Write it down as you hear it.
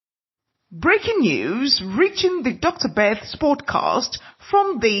Breaking news reaching the Dr. Beth's podcast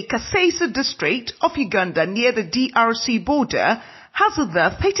from the Kasese district of Uganda near the DRC border has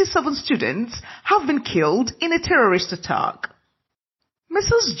that 37 students have been killed in a terrorist attack.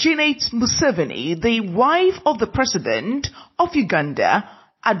 Mrs. Janet Museveni, the wife of the president of Uganda,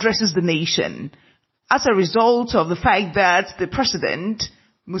 addresses the nation as a result of the fact that the president,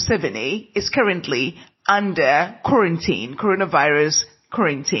 Museveni, is currently under quarantine, coronavirus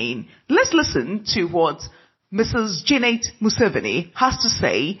quarantine. Let's listen to what Mrs. Janet Museveni has to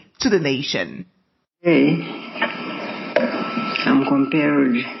say to the nation. Today, I'm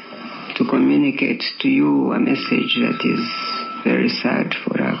compelled to communicate to you a message that is very sad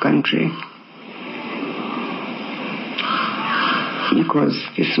for our country. Because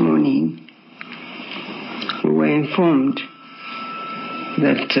this morning, we were informed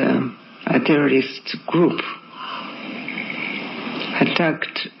that a terrorist group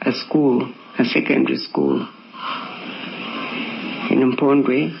attacked a school, a secondary school in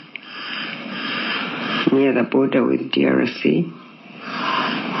Mpondwe, near the border with DRC.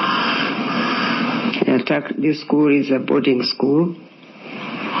 This school is a boarding school.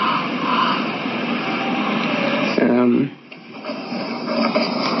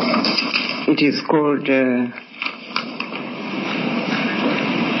 It is called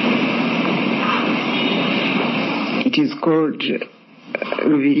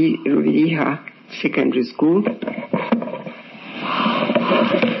Rubiriha Secondary School.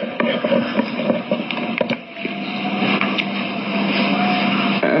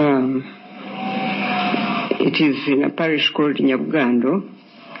 It is in a parish called Nyabugando,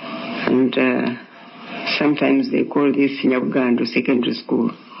 and sometimes they call this Nyabugando Secondary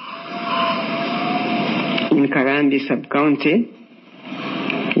School, in Karambi Sub-County,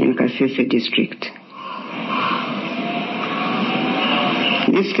 in Kasese District.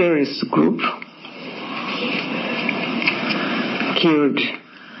 This terrorist group killed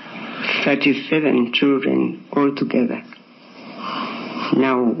 37 children altogether.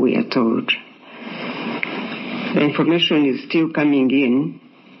 Now we are told. The information is still coming in,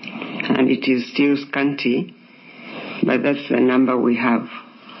 and it is still scanty, but that's the number we have.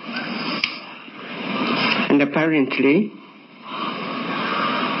 And apparently,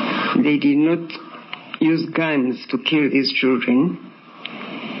 they did not use guns to kill these children.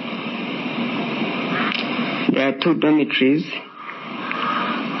 There are two dormitories,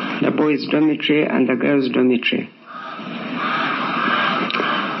 the boys' dormitory and the girls' dormitory.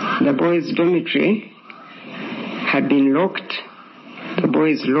 The boys' dormitory had been locked. The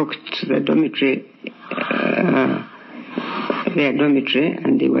boys locked the dormitory, their dormitory,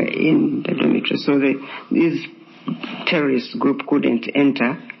 and they were in the dormitory. So this terrorist group couldn't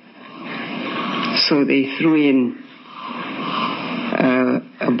enter. So they threw in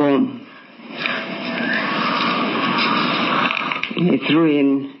a bomb. They threw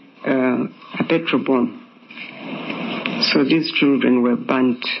in a petrol bomb. So these children were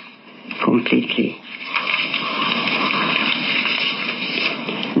burnt completely.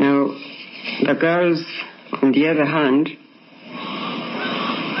 Now, the girls, on the other hand,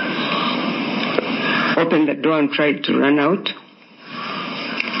 opened the door and tried to run out.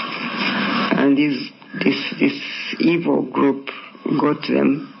 And this evil group got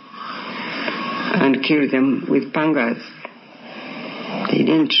them and killed them with pangas. They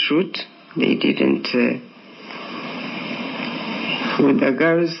didn't shoot. They didn't. With the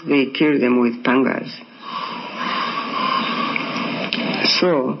girls, they killed them with pangas.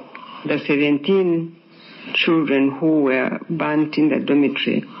 So, the 17 children who were burnt in the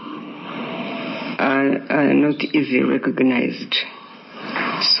dormitory are not easily recognized.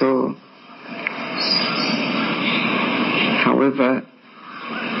 So, however,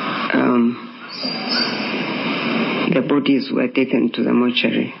 the bodies were taken to the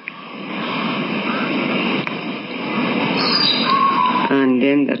mortuary. And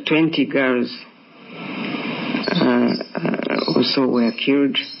then the 20 girls also were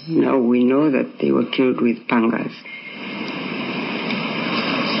killed. Now we know that they were killed with pangas.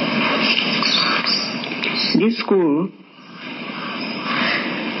 This school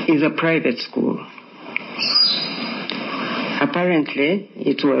is a private school. Apparently,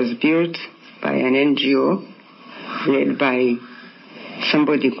 it was built by an NGO led by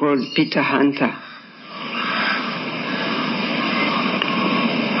somebody called Peter Hunter.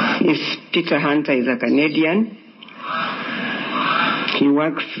 This Peter Hunter is a Canadian. He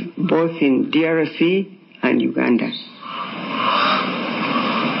works both in DRC and Uganda.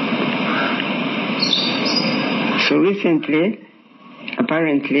 So recently,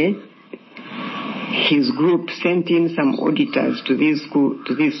 apparently, his group sent in some auditors to this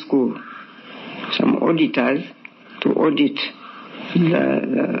school some auditors to audit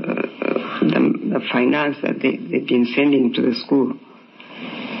the finance that they've been sending to the school.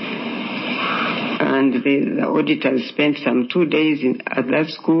 And the auditors spent some 2 days at that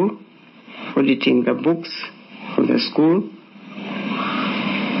school auditing the books of the school.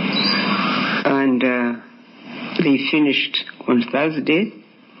 And they finished on Thursday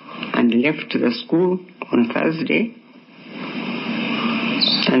and left the school on Thursday.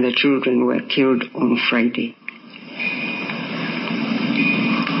 And the children were killed on Friday.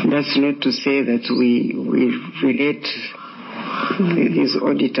 That's not to say that we relate these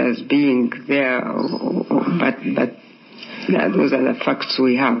auditors being there, but those are the facts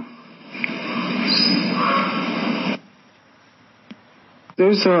we have.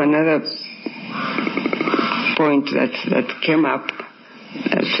 There's also another point that came up,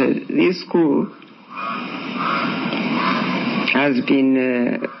 that this school has been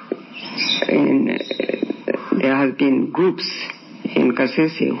there has been groups in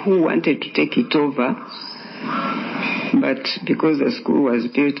Kasese who wanted to take it over, but because the school was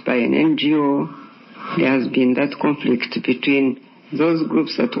built by an NGO, there has been that conflict between those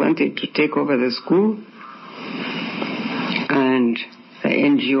groups that wanted to take over the school and the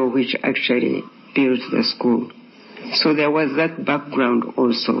NGO which actually built the school. So there was that background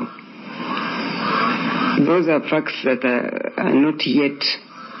also. Those are facts that are not yet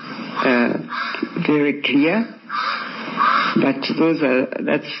very clear, but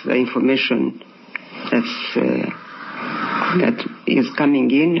that's the information that is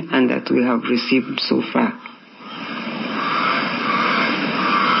coming in and that we have received so far.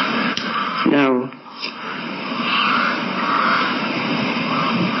 Now,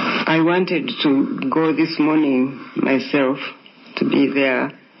 I wanted to go this morning myself to be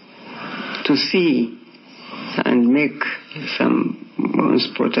there to see and make some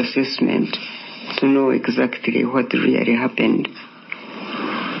on-spot assessment to know exactly what really happened.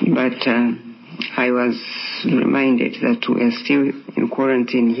 But I was reminded that we are still in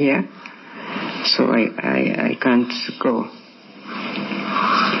quarantine here, so I can't go.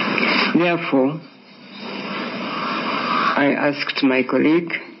 Therefore, I asked my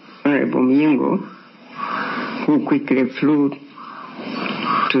colleague, Honorable Myingo, who quickly flew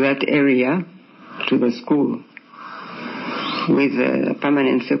to that area, to the school, with the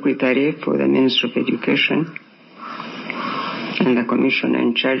permanent secretary for the Ministry of Education and the commissioner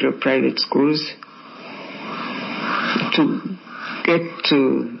in charge of private schools, to get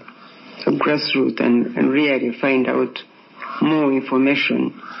to the grassroots and really find out more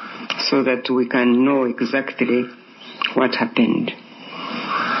information so that we can know exactly what happened.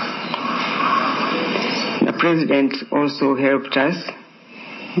 The President also helped us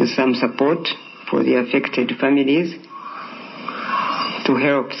with some support for the affected families to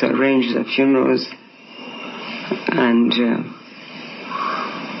help arrange the funerals and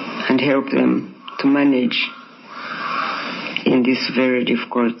help them to manage in this very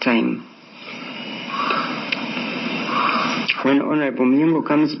difficult time. When Honorable Myingo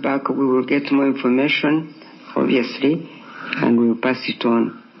comes back, we will get more information, obviously, and we will pass it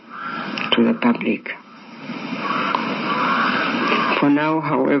on to the public. For now,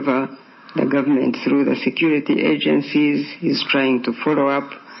 however, the government, through the security agencies, is trying to follow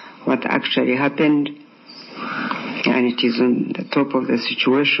up what actually happened, and it is on the top of the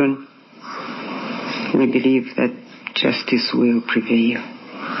situation. We believe that justice will prevail.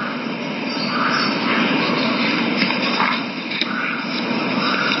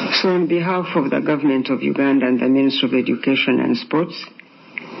 So on behalf of the government of Uganda and the Ministry of Education and Sports,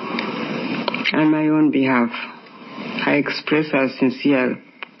 on my own behalf, I express our sincere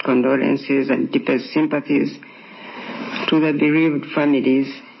condolences and deepest sympathies to the bereaved families,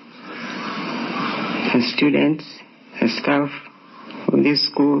 the students, the staff of this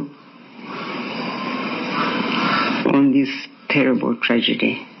school on this terrible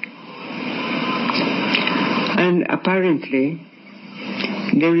tragedy. And apparently,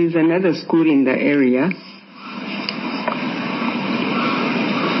 there is another school in the area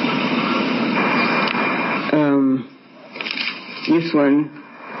this one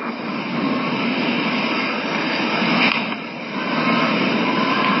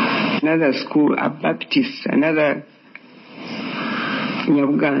another school, a Baptist, another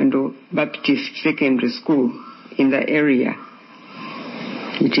Uganda Baptist secondary school in the area.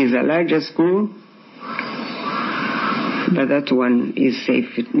 It is a larger school, but that one is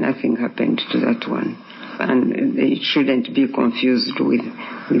safe. Nothing happened to that one. And it shouldn't be confused with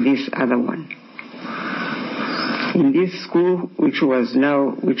this other one. In this school,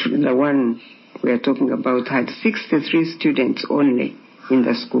 the one we are talking about, had 63 students only in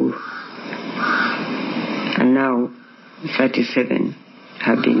the school. and now 37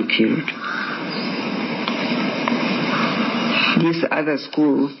 have been killed. This other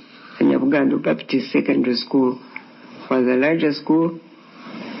school, the Nyabugandu Baptist Secondary School, was a larger school,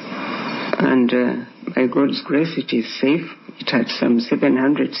 and by God's grace it is safe. It had some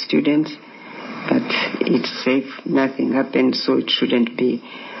 700 students, but it's safe. Nothing happened, so it shouldn't be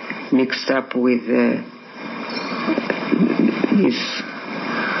mixed up with this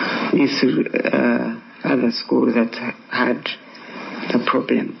other school that had the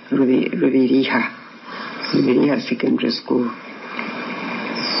problem, Rubiriha Secondary School.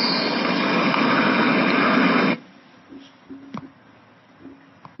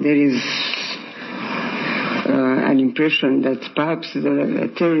 There is an impression that perhaps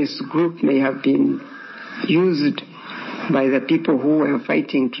the terrorist group may have been used by the people who were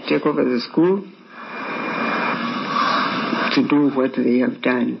fighting to take over the school to do what they have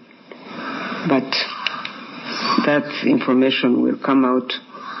done. But that information will come out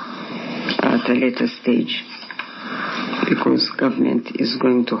at a later stage, because government is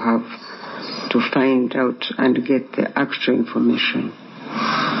going to have to find out and get the actual information.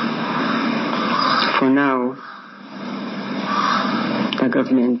 For now, the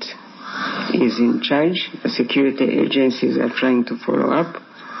government is in charge. The security agencies are trying to follow up,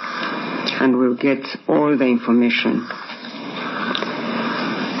 and will get all the information.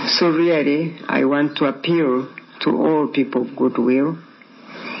 So really, I want to appeal to all people of goodwill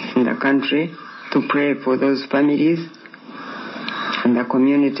in the country to pray for those families and the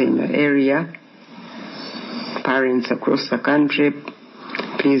community in the area. Parents across the country,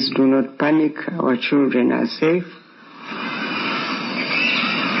 please do not panic. Our children are safe,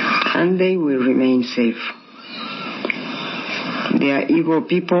 and they will remain safe. They are evil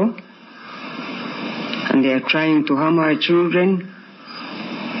people, and they are trying to harm our children,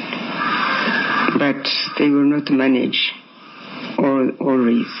 but they will not manage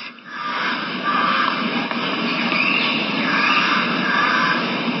always.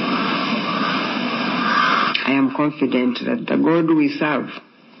 I am confident that the God we serve,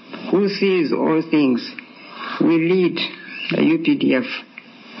 who sees all things, will lead the UPDF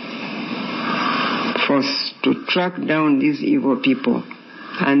force to track down these evil people,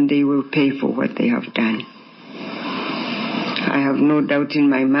 and they will pay for what they have done. I have no doubt in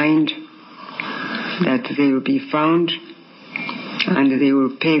my mind that they will be found and they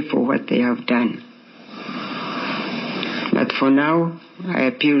will pay for what they have done. But for now, I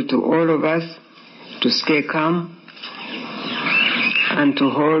appeal to all of us to stay calm and to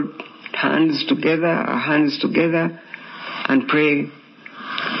hold our hands together and pray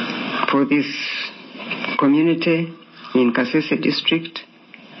for this community in Kasese district,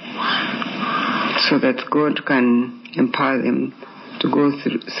 so that God can empower them to go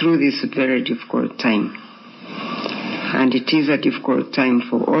through this very difficult time. And it is a difficult time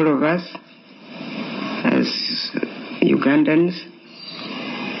for all of us as Ugandans.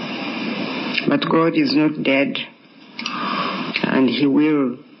 But God is not dead, and He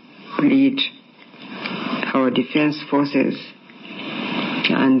will lead our defense forces,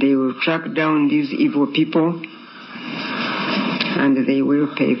 and they will track down these evil people, and they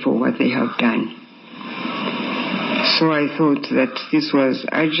will pay for what they have done. So I thought that this was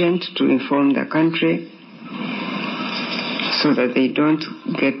urgent to inform the country, so that they don't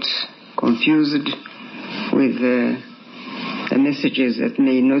get confused with the messages that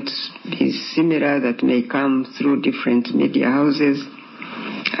may not be similar, that may come through different media houses.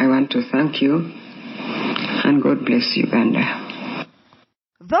 I want to thank you, and God bless Uganda.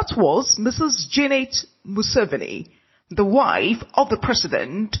 That was Mrs. Janet Museveni, the wife of the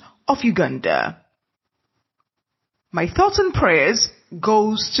President of Uganda. My thoughts and prayers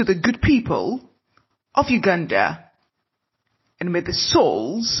goes to the good people of Uganda, and may the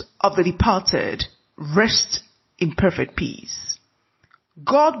souls of the departed rest in perfect peace.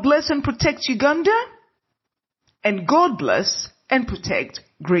 God bless and protect Uganda, and God bless and protect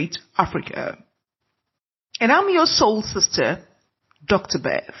Great Africa. And I'm your soul sister, Dr.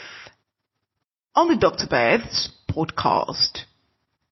 Beth, on the Dr. Beth's podcast.